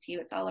any sense to you.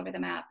 It's all over the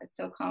map. It's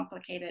so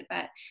complicated,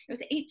 but it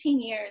was 18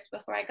 years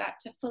before I got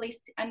to fully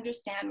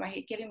understand why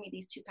he'd given me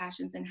these 2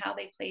 passions and how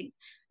they played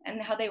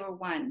and how they were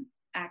one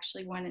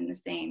and the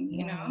same,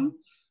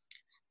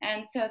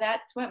 And so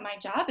that's what my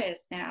job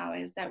is now,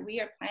 is that we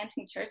are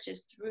planting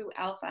churches through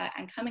Alpha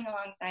and coming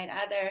alongside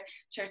other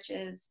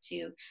churches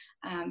to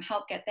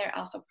help get their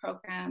Alpha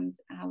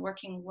programs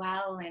working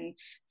well and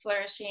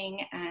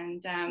flourishing.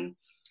 And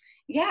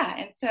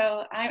and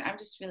so I'm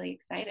just really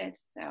excited.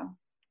 So.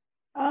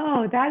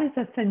 Oh, that is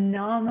a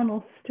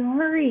phenomenal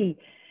story.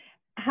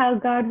 How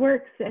God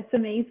works. That's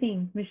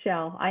amazing,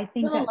 Michelle. I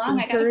think that's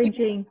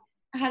encouraging.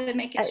 How to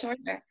make it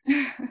shorter.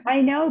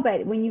 I know,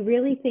 but when you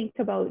really think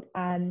about,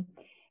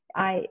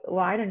 I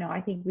don't know,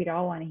 I think we'd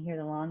all want to hear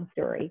the long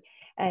story.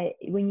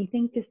 When you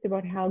think just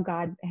about how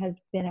God has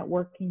been at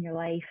work in your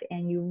life,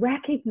 and you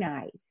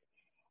recognize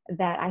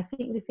that, I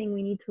think the thing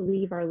we need to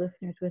leave our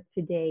listeners with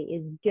today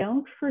is,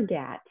 don't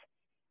forget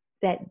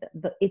that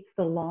it's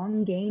the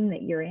long game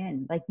that you're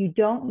in. Like, you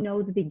don't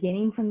know the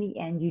beginning from the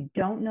end. You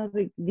don't know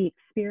the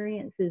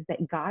experiences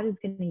that God is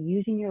going to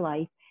use in your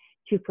life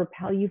to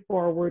propel you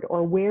forward,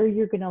 or where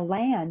you're going to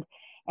land.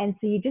 And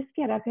so you just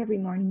get up every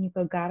morning and you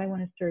go, God, I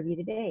want to serve you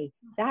today.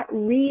 That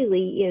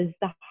really is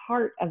the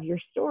heart of your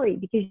story,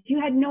 because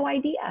you had no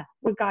idea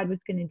what God was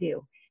going to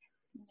do.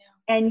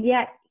 Yeah. And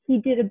yet he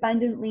did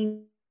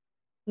abundantly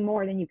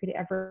more than you could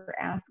ever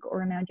ask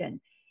or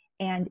imagine.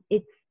 And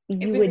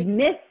you would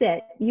miss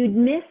it. You'd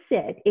miss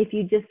it if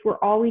you just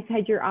were always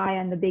had your eye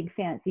on the big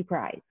fancy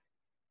prize.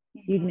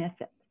 Mm-hmm. You'd miss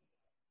it.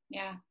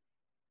 Yeah.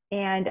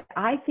 And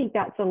I think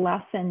that's a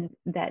lesson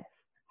that's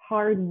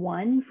hard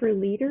won for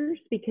leaders,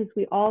 because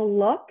we all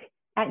look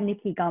at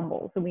Nikki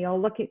Gumbels, and we all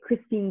look at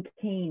Christine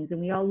Caines, and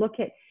we all look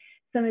at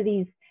some of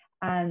these,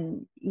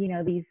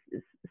 these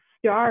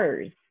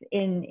stars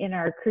in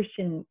our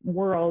Christian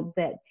world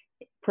that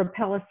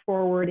propel us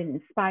forward and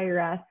inspire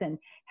us and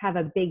have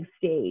a big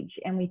stage.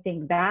 And we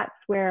think that's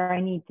where I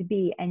need to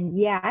be. And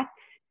yet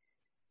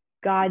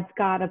God's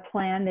got a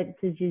plan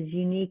that's as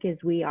unique as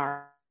we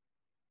are.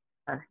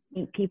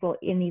 Meet people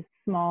in these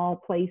small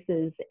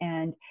places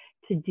and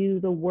to do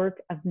the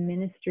work of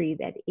ministry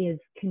that is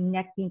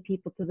connecting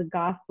people to the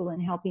gospel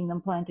and helping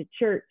them plant a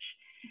church,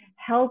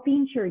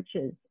 helping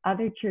churches,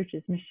 other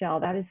churches. Michelle,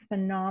 that is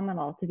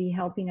phenomenal, to be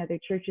helping other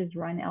churches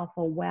run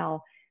Alpha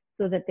well,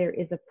 so that there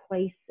is a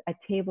place, a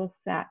table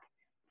set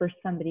for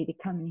somebody to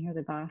come and hear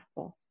the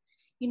gospel.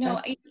 You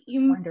know,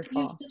 you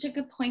have such a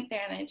good point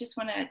there, and I just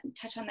want to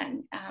touch on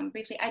that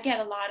briefly. I get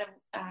a lot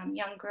of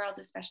young girls,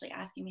 especially,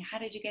 asking me, how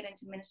did you get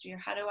into ministry, or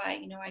how do I,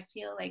 I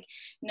feel like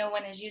no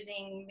one is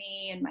using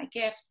me and my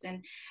gifts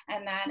and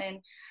that. And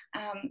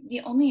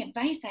the only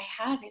advice I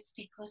have is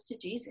stay close to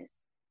Jesus,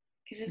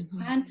 because his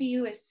plan for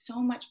you is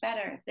so much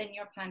better than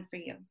your plan for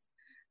you.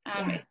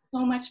 It's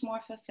so much more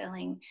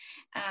fulfilling,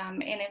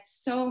 and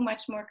it's so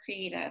much more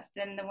creative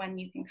than the one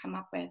you can come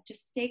up with.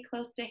 Just stay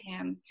close to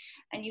him,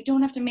 and you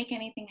don't have to make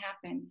anything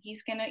happen.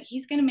 He's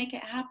gonna make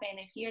it happen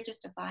if you're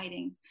just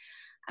abiding.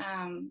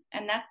 And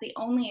that's the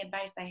only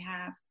advice I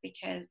have,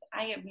 because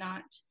I have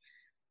not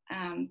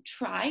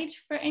tried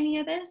for any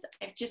of this.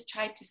 I've just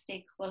tried to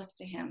stay close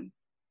to him.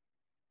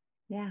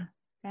 Yeah.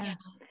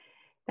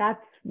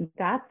 That's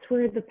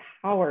where the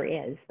power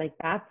is. Like,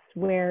 that's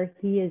where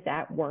he is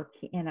at work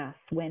in us,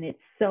 when it's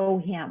so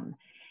him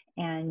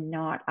and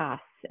not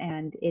us.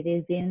 And it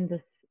is in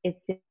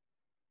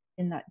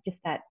that just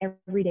that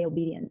everyday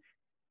obedience.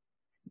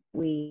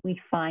 We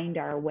find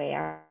our way.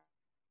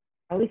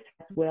 Always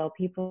will.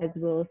 People's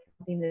will is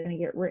something that's going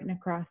to get written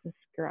across the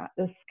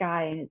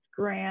sky, and it's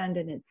grand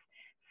and it's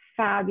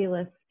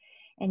fabulous.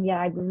 And yet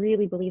I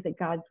really believe that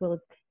God's will is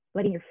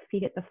letting your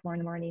feet hit the floor in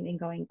the morning and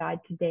going, God,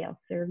 today I'll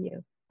serve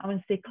you. I want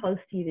to stay close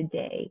to you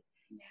today.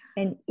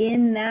 Yeah. And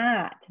in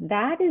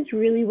that is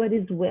really what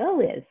his will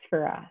is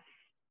for us.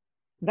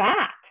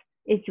 That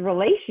is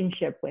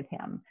relationship with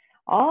him.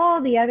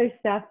 All the other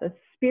stuff, the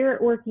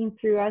Spirit working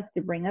through us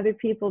to bring other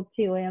people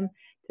to him,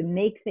 to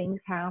make things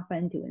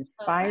happen, to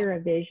inspire a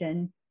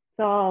vision.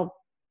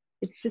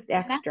 It's just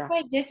extra. And that's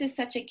why this is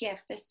such a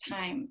gift this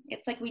time.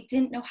 It's like we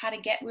didn't know how to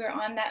we were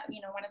on that,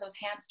 one of those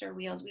hamster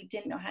wheels. We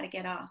didn't know how to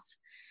get off.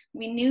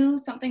 We knew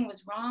something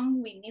was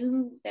wrong. We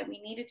knew that we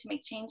needed to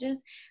make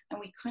changes, and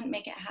we couldn't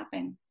make it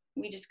happen.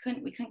 We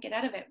couldn't get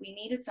out of it. We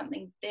needed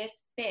something this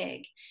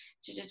big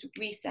to just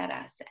reset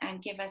us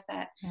and give us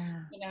that,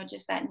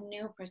 just that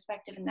new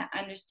perspective and that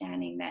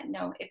understanding that,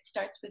 no, it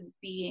starts with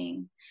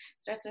being,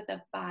 it starts with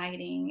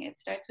abiding. It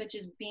starts with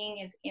just being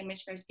his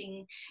image bearers,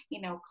 being,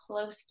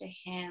 close to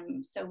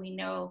him. So we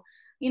know,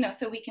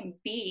 so we can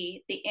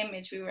be the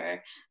image we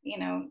were,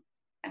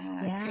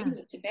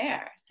 created to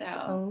bear. So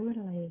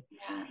totally.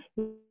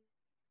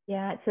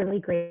 Yeah, it's a really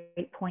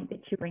great point that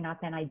you bring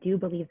up, and I do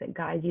believe that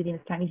God is using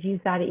this time. He's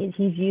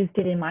used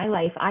it in my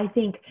life. I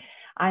think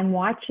I'm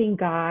watching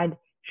God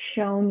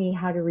show me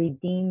how to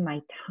redeem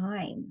my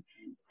time.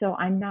 So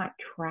I'm not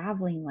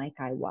traveling like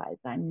I was.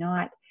 I'm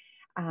not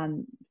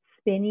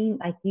spinning,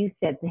 like you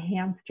said, the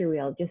hamster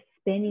wheel, just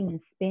spinning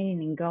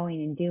and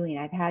going and doing.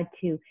 I've had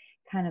to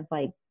kind of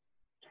like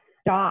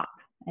stop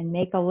and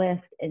make a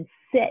list and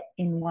sit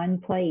in one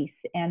place.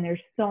 And there's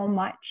so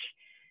much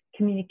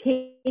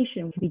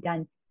communication to be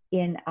done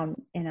in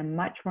a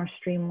much more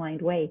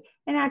streamlined way.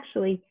 And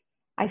actually,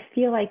 I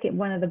feel like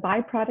one of the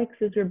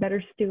byproducts is we're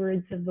better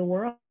stewards of the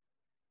world,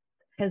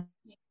 because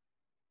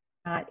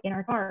we're not in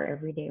our car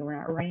every day, we're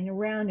not running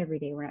around every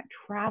day, we're not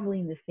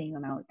traveling the same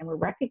amount, and we're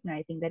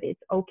recognizing that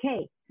it's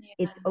okay.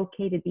 It's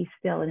okay to be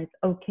still, and it's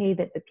okay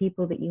that the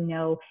people that you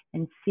know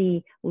and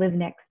see live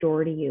next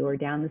door to you or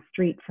down the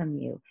street from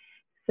you.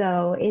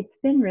 So it's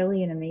been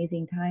really an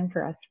amazing time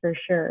for us, for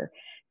sure.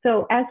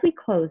 So as we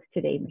close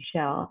today,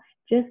 Michelle,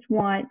 just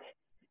want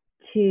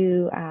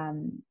to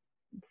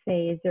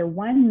say, is there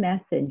one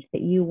message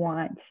that you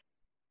want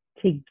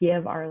to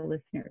give our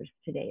listeners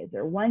today? Is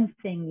there one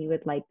thing you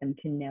would like them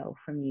to know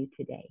from you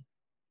today?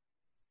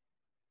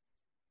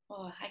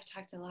 Oh, I've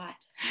talked a lot.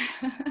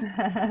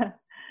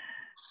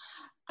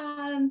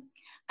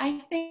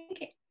 I think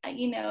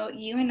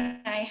you and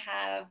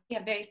I we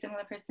have very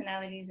similar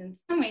personalities in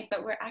some ways,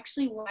 but we're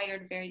actually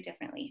wired very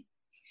differently.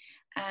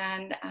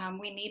 And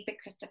we need the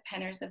Krista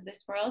Penners of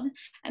this world.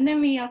 And then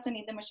we also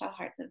need the Michelle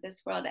Harts of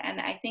this world. And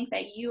I think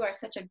that you are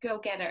such a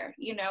go-getter,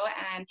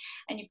 and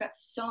you've got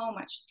so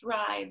much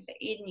drive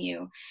in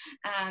you.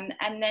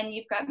 And then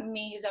you've got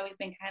me, who's always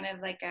been kind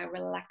of like a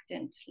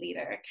reluctant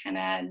leader, kind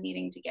of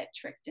needing to get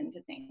tricked into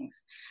things.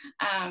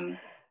 And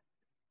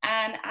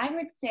I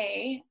would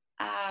say,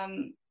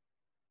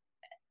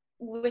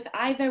 with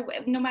either,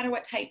 no matter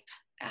what type,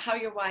 how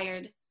you're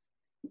wired,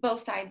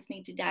 both sides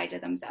need to die to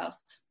themselves.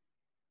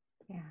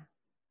 Yeah.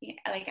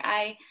 Like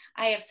I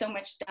have so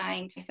much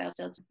dying to myself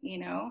still,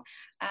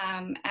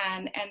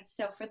 and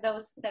so for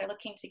those that are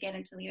looking to get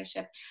into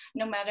leadership,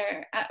 no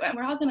matter,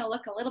 we're all going to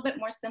look a little bit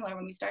more similar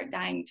when we start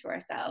dying to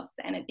ourselves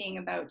and it being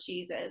about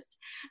Jesus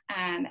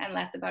and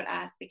less about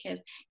us,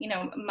 because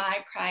my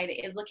pride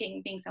is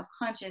being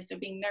self-conscious or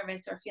being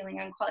nervous or feeling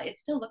unqualified.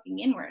 It's still looking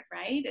inward,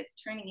 right?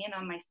 It's turning in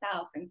on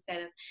myself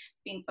instead of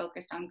being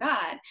focused on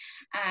God.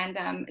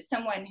 And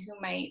someone who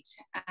might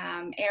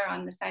err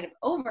on the side of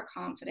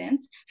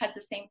overconfidence has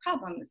the same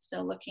problem. It's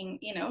still looking,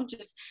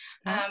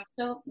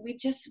 so we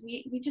just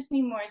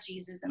need more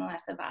Jesus and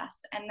less of us.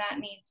 And that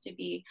needs to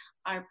be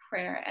our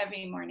prayer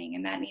every morning.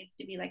 And that needs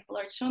to be like,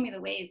 Lord, show me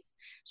the ways,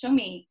 show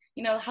me,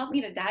 help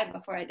me to die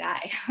before I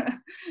die.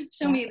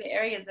 Show me the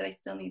areas that I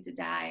still need to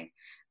die.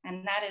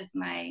 And that is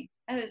my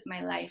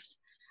life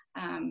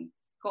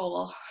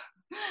goal.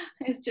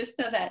 It's just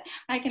so that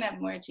I can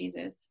have more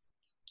Jesus.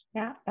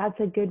 Yeah, that's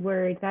a good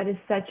word. That is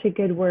such a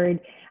good word.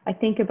 I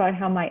think about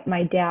how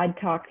my dad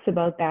talks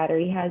about that, or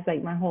he has,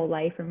 like, my whole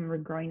life. I remember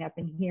growing up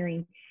and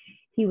hearing,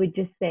 he would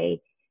just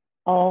say,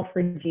 all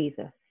for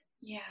Jesus.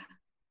 Yeah.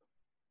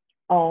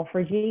 All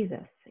for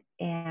Jesus.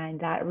 And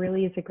that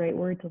really is a great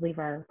word to leave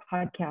our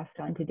podcast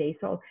on today.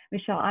 So,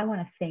 Michelle, I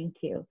want to thank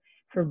you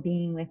for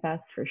being with us,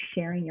 for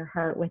sharing your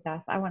heart with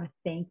us. I want to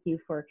thank you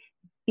for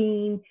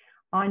being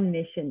on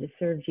mission to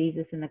serve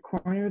Jesus in the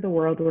corner of the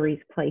world where he's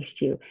placed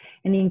you.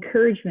 And the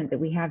encouragement that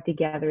we have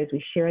together as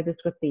we share this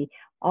with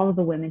all of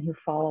the women who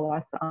follow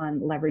us on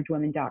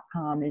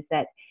leveragewomen.com is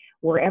that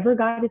wherever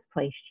God has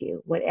placed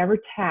you, whatever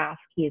task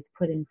he has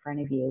put in front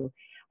of you,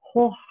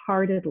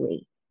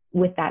 wholeheartedly,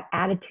 with that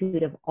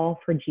attitude of all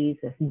for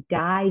Jesus,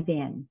 dive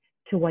in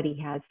to what he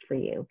has for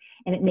you.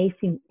 And it may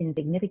seem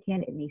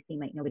insignificant. It may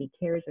seem like nobody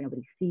cares or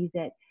nobody sees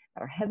it,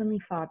 but our Heavenly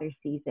Father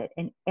sees it.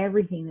 And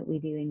everything that we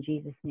do in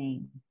Jesus'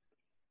 name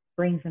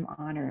brings him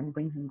honor and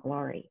brings him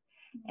glory.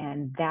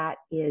 And that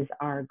is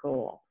our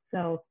goal.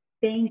 So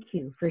thank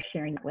you for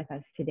sharing that with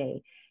us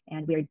today.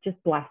 And we are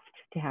just blessed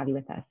to have you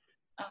with us.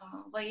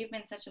 Oh, well, you've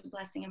been such a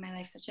blessing in my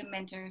life, such a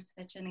mentor,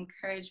 such an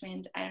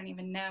encouragement. I don't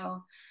even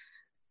know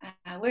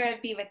where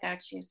I'd be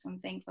without you. So I'm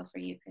thankful for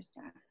you,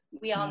 Krista.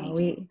 We all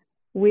need you.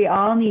 We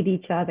all need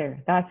each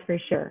other. That's for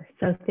sure.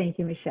 So thank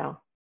you,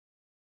 Michelle.